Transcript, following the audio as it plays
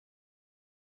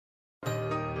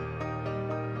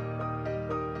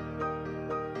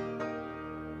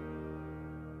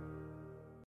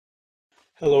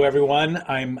Hello, everyone.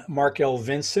 I'm Mark L.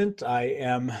 Vincent. I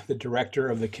am the director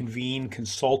of the Convene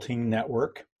Consulting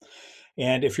Network.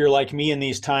 And if you're like me in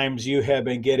these times, you have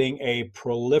been getting a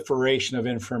proliferation of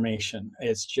information.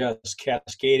 It's just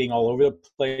cascading all over the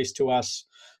place to us.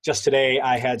 Just today,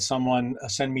 I had someone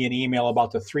send me an email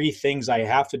about the three things I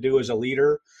have to do as a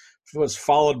leader. It was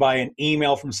followed by an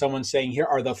email from someone saying, here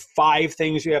are the five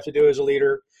things you have to do as a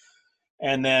leader.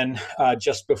 And then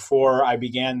just before I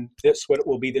began what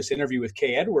will be this interview with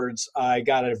Kay Edwards, I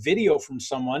got a video from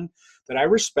someone that I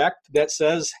respect that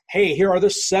says, hey, here are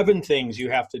the seven things you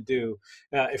have to do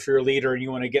if you're a leader and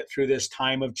you want to get through this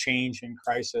time of change and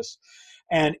crisis.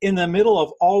 And in the middle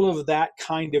of all of that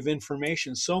kind of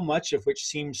information, so much of which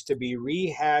seems to be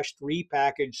rehashed,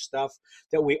 repackaged stuff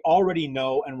that we already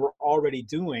know and we're already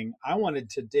doing, I wanted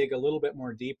to dig a little bit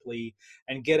more deeply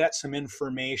and get at some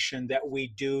information that we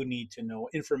do need to know,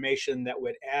 information that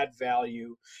would add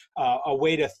value, a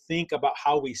way to think about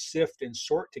how we sift and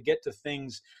sort to get to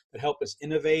things that help us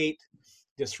innovate,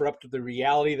 disrupt the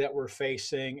reality that we're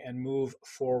facing, and move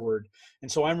forward.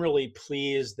 And so I'm really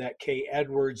pleased that Kay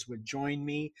Edwards would join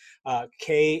me.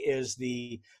 Kay is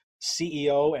the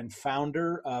CEO and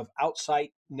founder of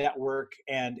Outsite Network.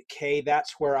 And Kay,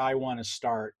 that's where I want to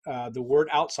start. The word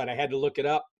outside, I had to look it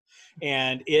up,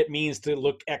 and it means to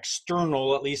look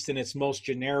external, at least in its most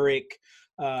generic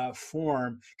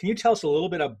form. Can you tell us a little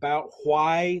bit about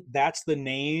why that's the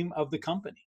name of the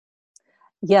company?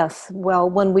 Yes. Well,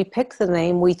 when we picked the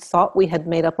name, we thought we had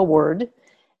made up a word,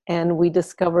 and we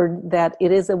discovered that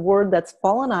it is a word that's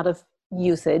fallen out of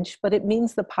usage, but it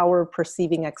means the power of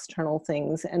perceiving external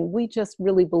things. And we just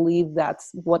really believe that's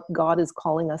what God is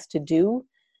calling us to do,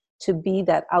 to be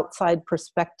that outside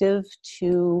perspective,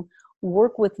 to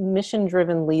work with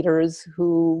mission-driven leaders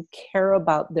who care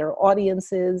about their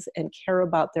audiences and care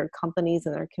about their companies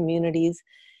and their communities,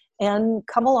 and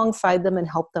come alongside them and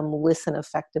help them listen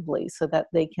effectively so that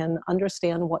they can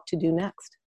understand what to do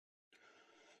next.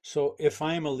 So if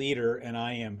I'm a leader and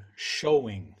I am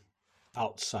showing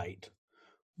Outsite,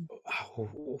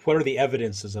 what are the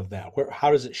evidences of that? How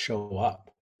does it show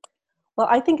up? Well,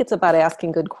 I think it's about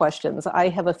asking good questions. I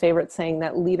have a favorite saying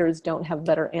that leaders don't have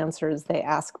better answers, they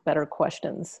ask better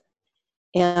questions.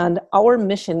 And our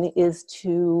mission is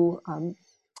to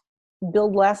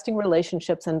build lasting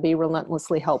relationships and be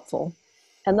relentlessly helpful.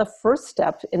 And the first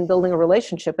step in building a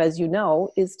relationship, as you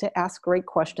know, is to ask great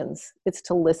questions. It's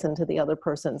to listen to the other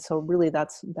person. So really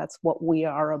that's what we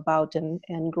are about.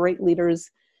 And great leaders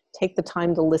take the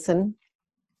time to listen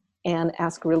and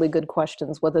ask really good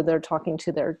questions, whether they're talking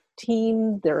to their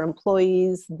team, their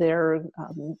employees, their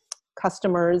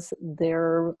customers,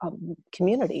 their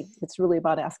community. It's really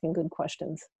about asking good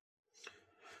questions.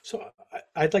 So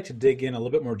I'd like to dig in a little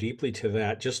bit more deeply to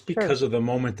that just Sure. because of the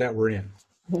moment that we're in.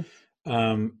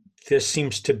 Um, this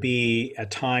seems to be a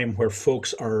time where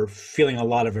folks are feeling a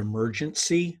lot of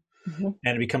emergency, Mm-hmm.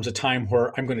 and it becomes a time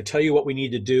where I'm going to tell you what we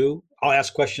need to do. I'll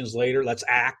ask questions later. Let's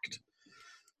act.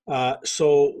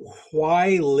 So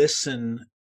why listen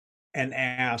and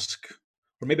ask,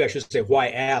 or maybe I should say why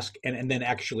ask and then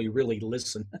actually really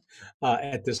listen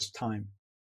at this time?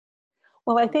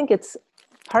 Well, I think it's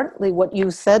partly what you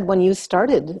said when you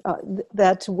started,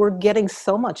 that we're getting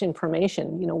so much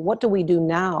information. You know, what do we do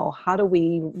now? How do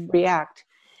we react?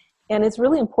 And it's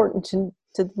really important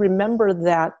to remember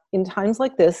that in times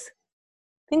like this,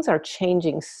 things are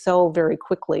changing so very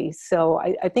quickly. So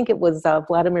I think it was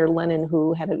Vladimir Lenin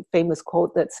who had a famous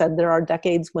quote that said, there are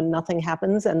decades when nothing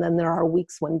happens, and then there are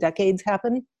weeks when decades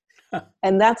happen.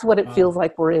 And that's what it feels Wow.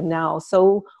 like we're in now.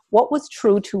 So what was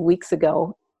true 2 weeks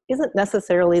ago isn't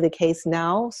necessarily the case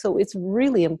now. So it's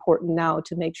really important now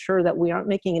to make sure that we aren't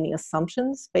making any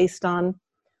assumptions based on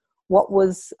what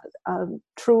was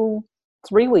true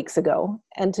 3 weeks ago,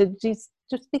 and to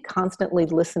just be constantly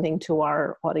listening to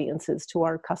our audiences, to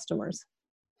our customers.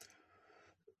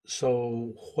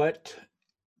 So what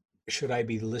should I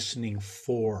be listening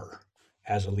for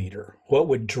as a leader? What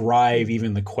would drive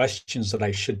even the questions that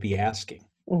I should be asking?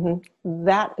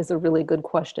 That is a really good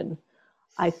question.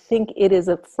 I think it is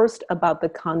at first about the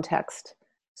context.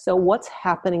 So what's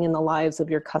happening in the lives of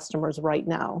your customers right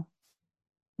now?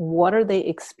 What are they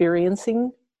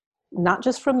experiencing? Not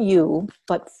just from you,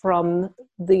 but from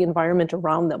the environment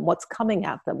around them. What's coming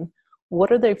at them?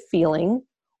 What are they feeling?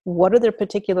 What are their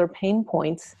particular pain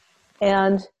points?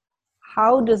 And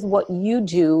how does what you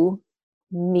do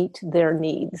meet their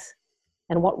needs?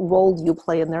 And what role do you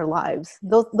play in their lives?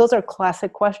 Those are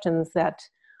classic questions that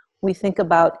we think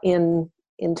about in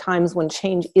times when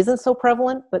change isn't so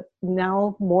prevalent, but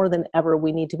now more than ever,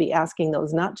 we need to be asking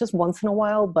those, not just once in a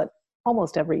while, but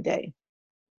almost every day.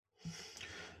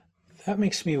 That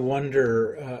makes me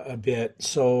wonder a bit.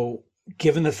 So,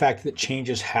 given the fact that change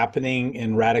is happening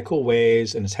in radical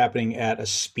ways and it's happening at a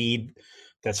speed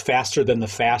that's faster than the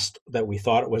fast that we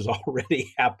thought it was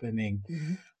already happening,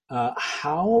 Mhm.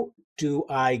 how do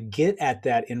I get at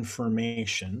that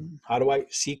information? How do I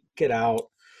seek it out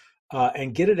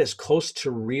and get it as close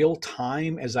to real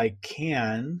time as I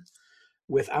can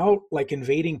without like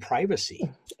invading privacy?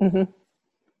 Mhm.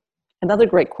 Another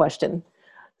great question.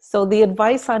 So, the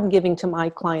advice I'm giving to my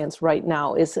clients right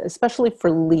now is especially for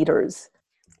leaders,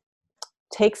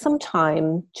 take some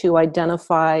time to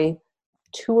identify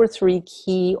two or three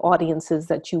key audiences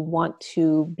that you want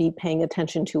to be paying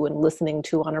attention to and listening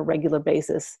to on a regular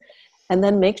basis. And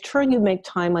then make sure you make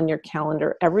time on your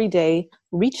calendar every day.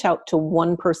 Reach out to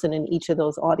one person in each of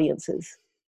those audiences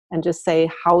and just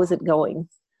say, how is it going?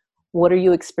 What are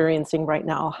you experiencing right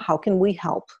now? How can we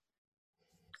help?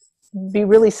 Be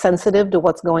really sensitive to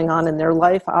what's going on in their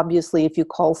life. Obviously, if you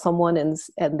call someone and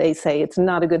they say it's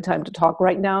not a good time to talk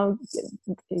right now,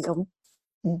 you know,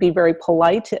 be very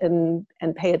polite and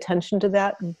pay attention to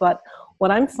that. But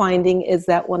what I'm finding is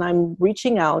that when I'm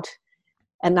reaching out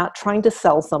and not trying to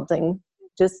sell something,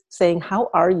 just saying, how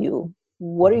are you?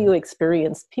 What are Mhm. you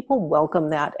experiencing? People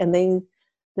welcome that. And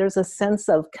there's a sense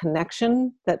of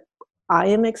connection that I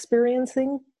am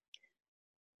experiencing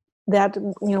that,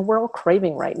 we're all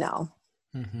craving right now.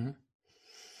 Mhm.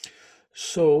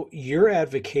 So you're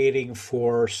advocating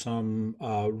for some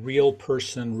real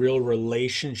person, real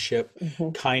relationship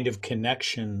Mhm. kind of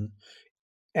connection,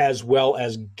 as well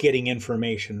as getting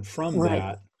information from Right.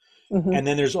 that. Hmm. And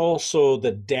then there's also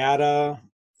the data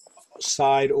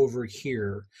side over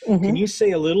here. Can Hmm. you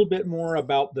say a little bit more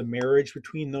about the marriage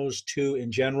between those two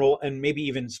in general, and maybe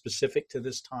even specific to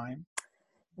this time?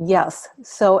 Yes.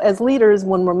 So as leaders,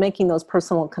 when we're making those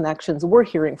personal connections, we're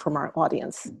hearing from our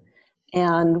audience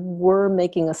and we're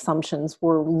making assumptions.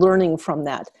 We're learning from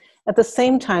that. At the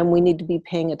same time, we need to be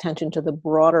paying attention to the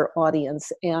broader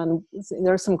audience. And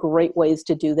there are some great ways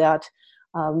to do that.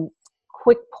 Um,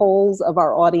 Quick polls of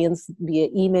our audience via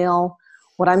email.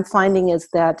 What I'm finding is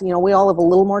that, we all have a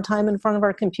little more time in front of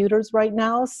our computers right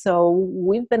now. So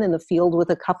we've been in the field with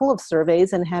a couple of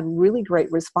surveys and had really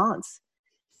great response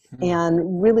Hmm.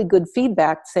 and really good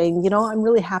feedback saying, I'm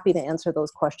really happy to answer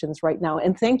those questions right now.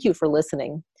 And thank you for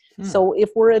listening. Hmm. So if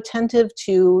we're attentive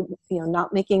to,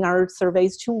 not making our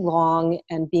surveys too long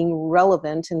and being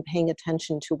relevant and paying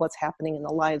attention to what's happening in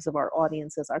the lives of our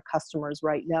audiences, our customers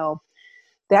right now,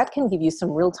 that can give you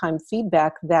some real-time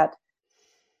feedback that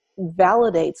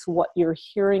validates what you're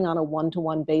hearing on a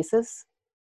one-to-one basis.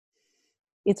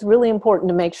 It's really important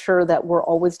to make sure that we're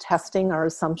always testing our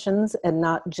assumptions and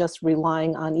not just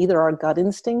relying on either our gut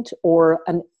instinct or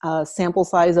a sample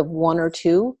size of one or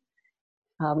two.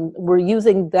 We're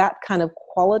using that kind of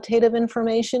qualitative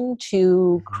information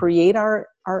to Mhm. create our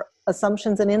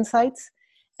assumptions and insights,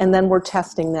 and then we're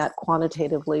testing that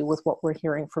quantitatively with what we're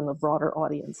hearing from the broader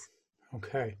audience.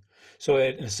 Okay. So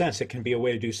in a sense, it can be a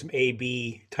way to do some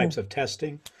A/B types of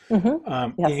testing. Mm-hmm.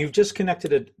 And Yes. you've just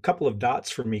connected a couple of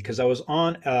dots for me because I was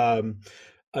on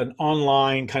an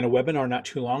online kind of webinar not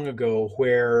too long ago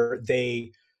where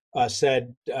they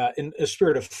said, in a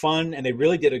spirit of fun, and they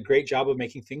really did a great job of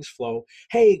making things flow.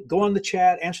 Hey, go on the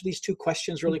chat, answer these two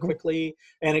questions really Mm-hmm. quickly,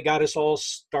 and it got us all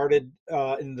started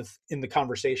in the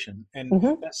conversation. And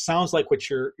Mm-hmm. that sounds like what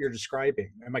you're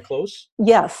describing. Am I close?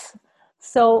 Yes.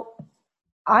 So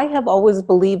I have always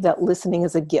believed that listening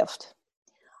is a gift.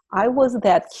 I was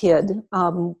that kid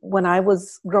when I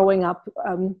was growing up.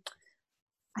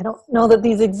 I don't know that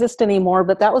these exist anymore,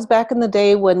 but that was back in the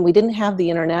day when we didn't have the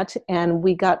internet and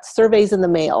we got surveys in the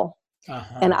mail.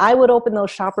 And Uh-huh. I would open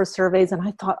those shopper surveys and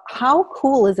I thought, how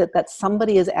cool is it that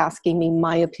somebody is asking me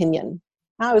my opinion?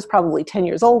 I was probably 10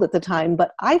 years old at the time,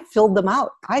 but I filled them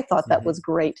out. I thought that Hmm. was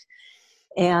great.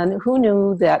 And who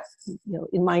knew that,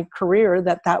 in my career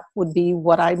that that would be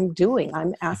what I'm doing?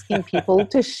 I'm asking people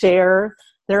to share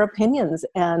their opinions.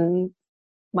 And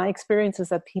my experience is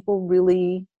that people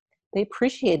really, they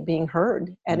appreciate being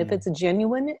heard. And if Mm. it's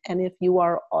genuine and if you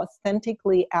are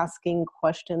authentically asking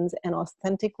questions and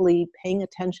authentically paying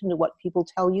attention to what people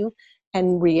tell you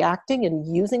and reacting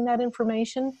and using that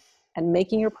information and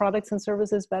making your products and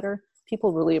services better,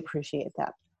 people really appreciate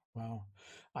that. Wow.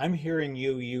 I'm hearing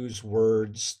you use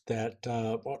words that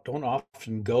don't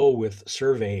often go with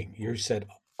surveying. You said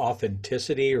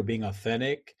authenticity or being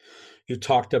authentic. You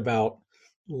talked about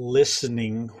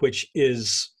listening, which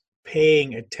is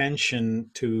paying attention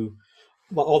to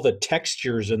well, all the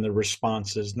textures in the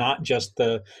responses, not just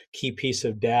the key piece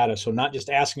of data. So not just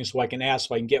asking so I can ask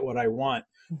so I can get what I want,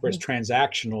 where it's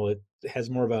transactional. It has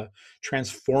more of a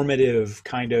transformative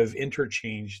kind of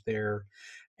interchange there.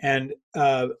 And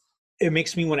it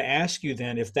makes me want to ask you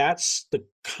then, if that's the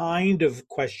kind of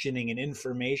questioning and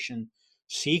information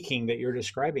seeking that you're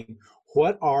describing,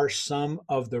 what are some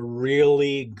of the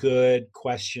really good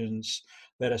questions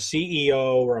that a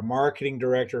CEO or a marketing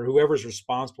director, whoever's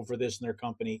responsible for this in their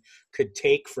company, could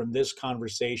take from this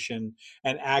conversation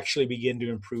and actually begin to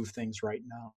improve things right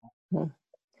now?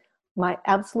 My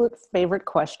absolute favorite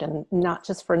question, not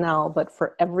just for now, but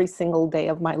for every single day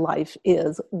of my life,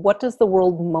 is what does the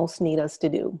world most need us to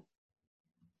do?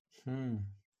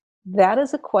 That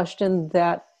is a question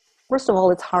that, first of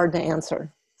all, it's hard to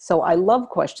answer. So I love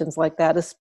questions like that,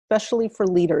 especially for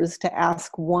leaders to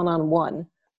ask one-on-one.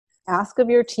 Ask of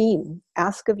your team,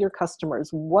 ask of your customers,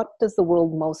 what does the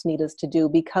world most need us to do?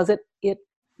 Because it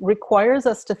requires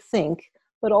us to think,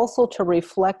 but also to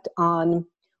reflect on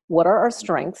what are our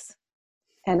strengths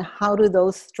and how do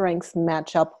those strengths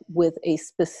match up with a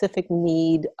specific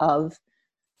need of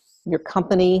your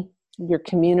company, your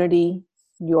community,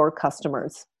 your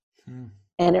customers.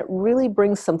 And it really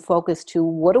brings some focus to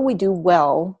what do we do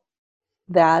well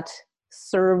that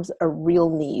serves a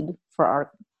real need for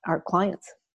our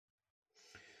clients.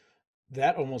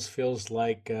 That almost feels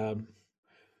like, now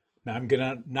I'm going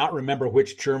to not remember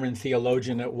which German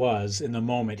theologian it was in the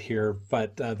moment here,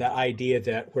 but the idea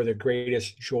that where the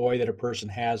greatest joy that a person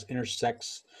has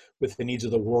intersects with the needs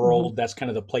of the world, that's kind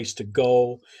of the place to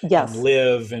go and Yes.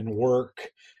 live and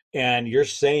work. And you're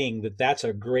saying that that's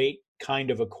a great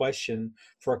kind of a question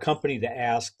for a company to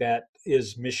ask that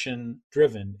is mission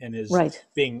driven and is Right.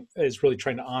 is really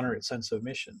trying to honor its sense of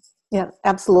mission. Yeah,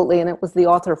 absolutely. And it was the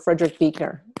author Frederick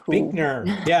Buechner who Buechner.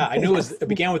 Yeah, I knew yes. it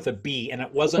began with a B and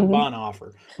it wasn't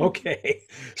Bonhoeffer. Okay.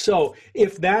 So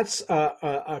if that's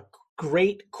a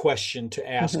great question to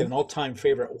ask, an all-time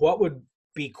favorite, what would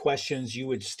be questions you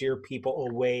would steer people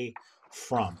away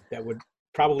from that would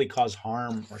probably cause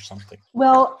harm or something?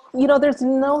 Well, there's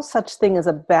no such thing as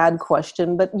a bad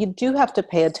question, but you do have to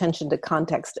pay attention to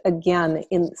context. Again,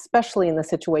 especially in the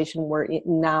situation we're in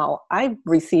now, I've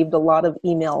received a lot of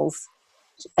emails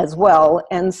as well,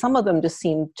 and some of them just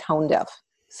seem tone deaf.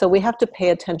 So we have to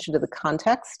pay attention to the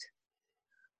context.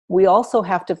 We also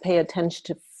have to pay attention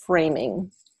to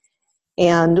framing.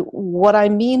 And what I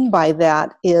mean by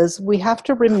that is we have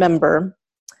to remember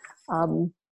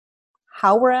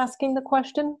how we're asking the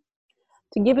question.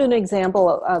 To give you an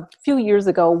example, a few years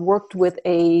ago, worked with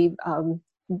a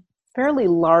fairly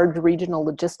large regional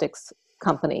logistics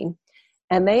company,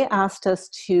 and they asked us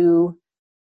to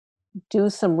do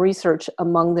some research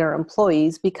among their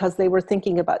employees because they were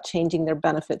thinking about changing their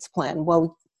benefits plan.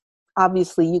 Well,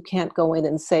 obviously, you can't go in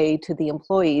and say to the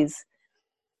employees,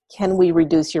 can we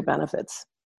reduce your benefits?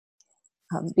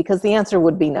 Because the answer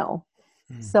would be no.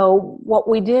 So what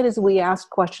we did is we asked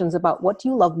questions about what do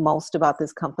you love most about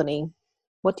this company?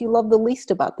 What do you love the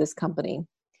least about this company?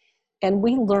 And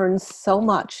we learned so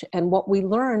much. And what we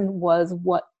learned was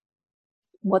what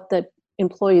the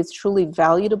employees truly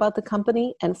valued about the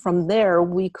company. And from there,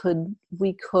 we could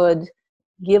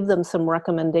give them some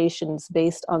recommendations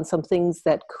based on some things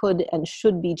that could and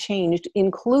should be changed,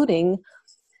 including,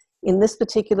 in this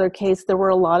particular case, there were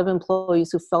a lot of employees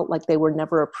who felt like they were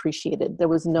never appreciated. There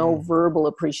was no verbal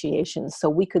appreciation. So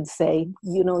we could say,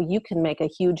 you can make a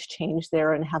huge change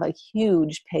there and have a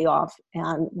huge payoff,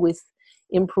 and with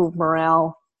improved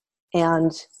morale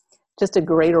and just a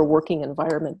greater working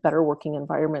environment, better working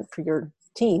environment for your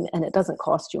team, and it doesn't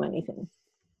cost you anything.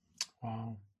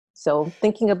 Wow. So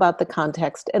thinking about the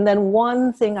context. And then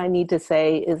one thing I need to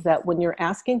say is that when you're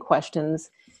asking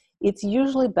questions, it's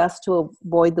usually best to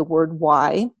avoid the word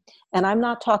why. And I'm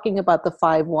not talking about the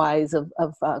 5 whys of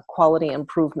quality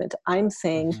improvement. I'm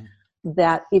saying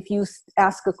that if you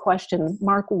ask a question,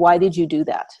 Mark, why did you do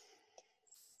that?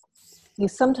 You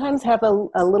sometimes have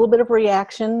a little bit of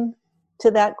reaction to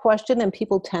that question, and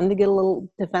people tend to get a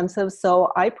little defensive.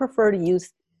 So I prefer to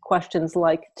use questions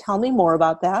like, tell me more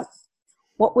about that.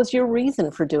 What was your reason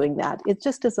for doing that? It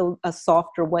just is a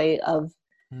softer way of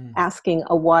asking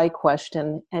a why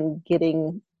question and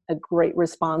getting a great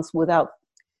response without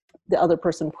the other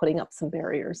person putting up some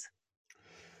barriers.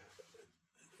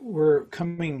 We're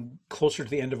coming closer to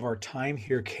the end of our time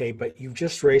here, Kay, but you've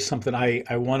just raised something I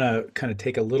want to kind of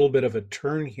take a little bit of a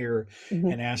turn here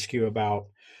and ask you about.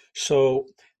 So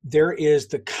there is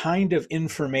the kind of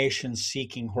information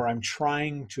seeking where I'm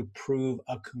trying to prove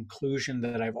a conclusion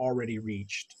that I've already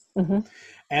reached. Mm-hmm.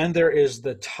 And there is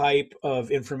the type of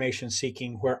information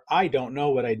seeking where I don't know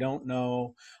what I don't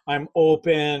know. I'm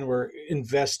open, we're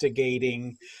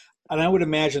investigating. And I would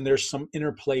imagine there's some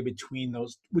interplay between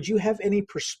those. Would you have any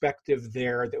perspective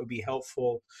there that would be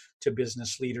helpful to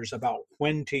business leaders about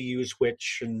when to use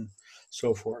which and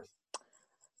so forth?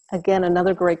 Again,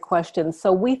 another great question.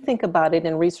 So we think about it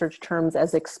in research terms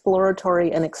as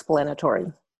exploratory and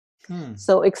explanatory.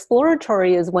 So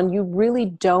exploratory is when you really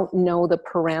don't know the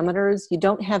parameters. You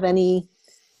don't have any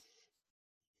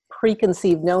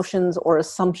preconceived notions or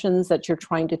assumptions that you're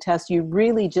trying to test. You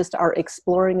really just are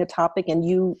exploring a topic, and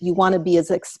you want to be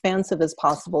as expansive as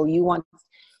possible. You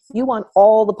want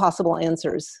all the possible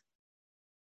answers.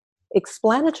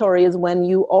 Explanatory is when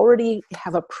you already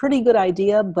have a pretty good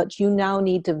idea, but you now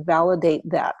need to validate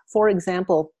that. For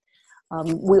example,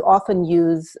 we often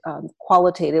use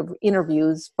qualitative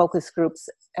interviews, focus groups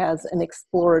as an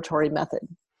exploratory method.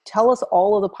 Tell us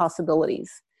all of the possibilities.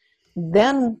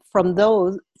 Then from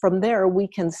there, we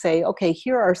can say, okay,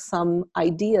 here are some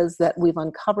ideas that we've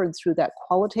uncovered through that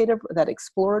qualitative, that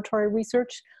exploratory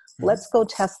research. Let's go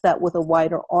test that with a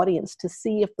wider audience to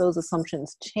see if those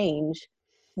assumptions change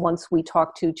once we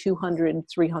talk to 200,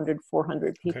 300,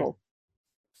 400 people.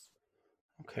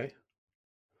 Okay.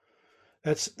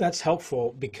 That's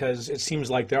helpful, because it seems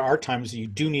like there are times you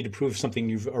do need to prove something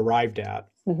you've arrived at,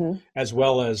 as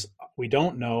well as we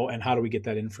don't know, and how do we get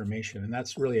that information? And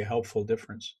that's really a helpful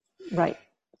difference. Right.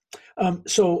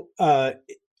 So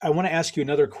I want to ask you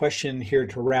another question here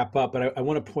to wrap up, but I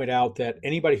want to point out that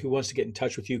anybody who wants to get in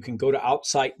touch with you can go to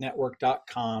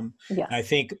outsightnetwork.com. Yes. And I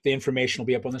think the information will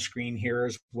be up on the screen here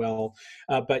as well.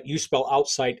 But you spell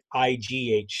Outsight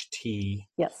IGHT.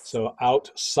 Yes. So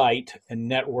Outsight and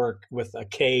network with a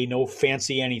K, no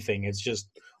fancy anything. It's just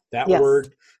that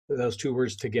word, those two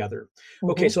words together.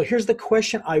 Okay, so here's the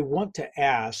question I want to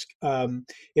ask.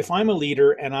 If I'm a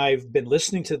leader and I've been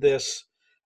listening to this,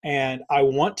 and I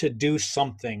want to do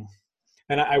something,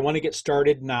 and I want to get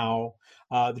started now.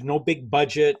 There's no big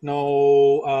budget,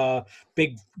 no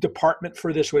big department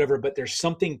for this, whatever, but there's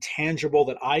something tangible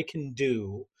that I can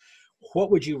do.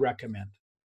 What would you recommend?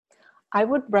 I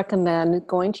would recommend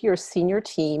going to your senior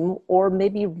team, or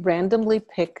maybe randomly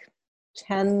pick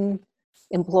 10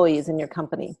 employees in your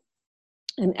company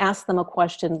and ask them a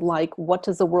question like, what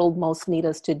does the world most need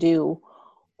us to do?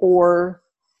 Or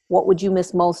what would you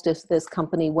miss most if this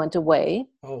company went away?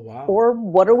 Oh, wow. Or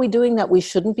what are we doing that we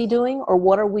shouldn't be doing? Or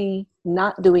what are we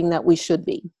not doing that we should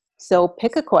be? So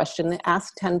pick a question,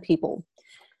 ask 10 people.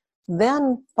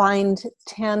 Then find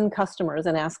 10 customers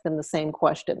and ask them the same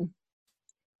question.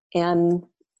 And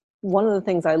one of the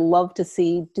things I love to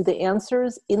see, do the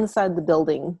answers inside the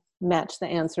building match the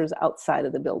answers outside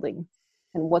of the building?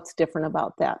 And what's different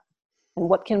about that? And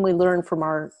what can we learn from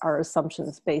our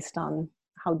assumptions based on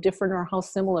how different or how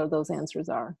similar those answers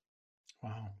are?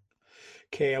 Wow.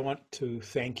 Kay, I want to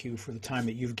thank you for the time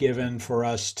that you've given for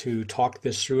us to talk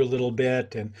this through a little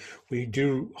bit. And we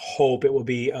do hope it will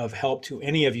be of help to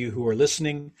any of you who are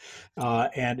listening.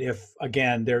 And if,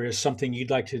 again, there is something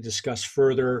you'd like to discuss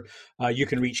further, you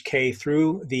can reach Kay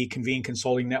through the Convene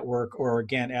Consulting Network, or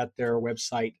again at their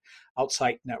website,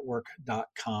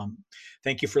 outsightnetwork.com.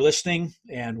 Thank you for listening,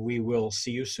 and we will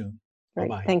see you soon. Great.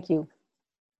 Bye-bye. Thank you.